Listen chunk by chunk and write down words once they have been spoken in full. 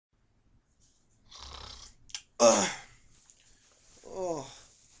Ugh. Oh,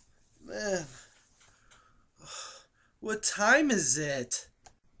 man. What time is it?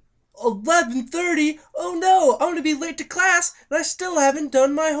 11:30? Oh no, I'm gonna be late to class and I still haven't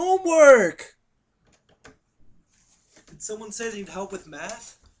done my homework. Did someone say they need help with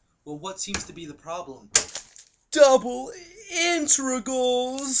math? Well, what seems to be the problem? Double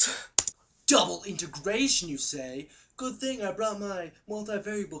integrals. Double integration, you say? Good thing I brought my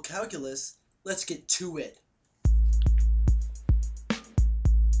multivariable calculus. Let's get to it.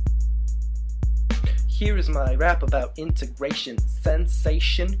 Here is my rap about integration,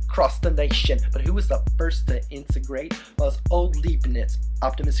 sensation, cross the nation. But who was the first to integrate? Well, it was old Leibniz,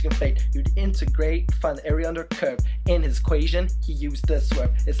 optimistic in fate. You'd integrate, find the area under a curve. In his equation, he used the swerve.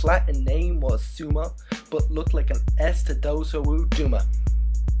 Its Latin name was summa, but looked like an S to those who were duma.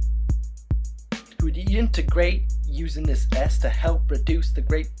 Who'd integrate using this S to help reduce the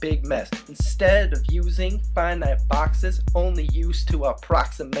great big mess. Instead of using finite boxes, only used to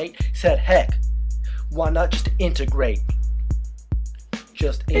approximate, he said, heck, why not just integrate?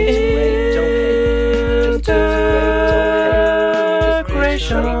 Just integrate, don't hate. Just integrate,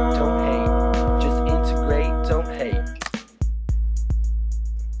 don't hate. Just integrate, don't hate. Just integrate, don't hate.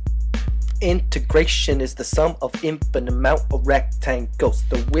 Integration is the sum of infinite amount of rectangles.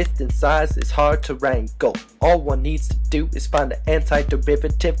 The width and size is hard to wrangle. All one needs to do is find the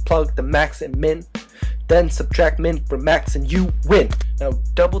antiderivative, plug the max and min, then subtract min from max and you win. Now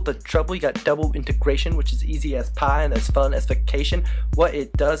double the trouble, you got double integration, which is easy as pie and as fun as vacation. What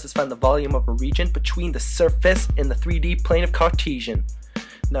it does is find the volume of a region between the surface and the 3D plane of Cartesian.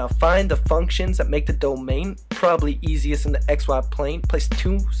 Now find the functions that make the domain, probably easiest in the XY plane. Place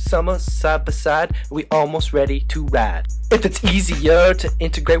two summas side by side and we almost ready to ride. If it's easier to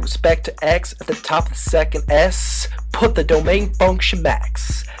integrate with respect to x at the top of the second S, put the domain function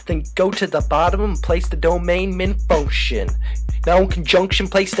max. Then go to the bottom and place the domain min function. Now in conjunction,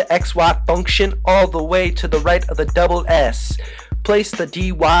 place the xy function all the way to the right of the double S. Place the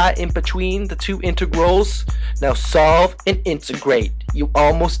dy in between the two integrals. Now solve and integrate. You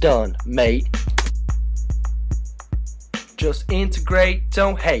almost done, mate. Just integrate,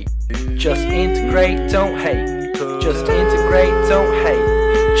 don't hate. Just integrate, don't hate. Just integrate, don't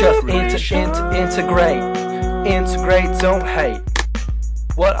hate. Just integrate. Integrate, don't hate.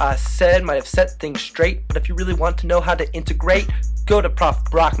 What I said might have set things straight, but if you really want to know how to integrate, go to Prof.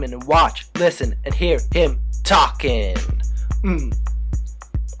 Brockman and watch, listen, and hear him talking.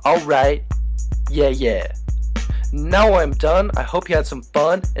 Alright. Yeah. Now I'm done. I hope you had some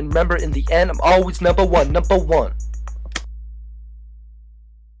fun, and remember, in the end, I'm always number one.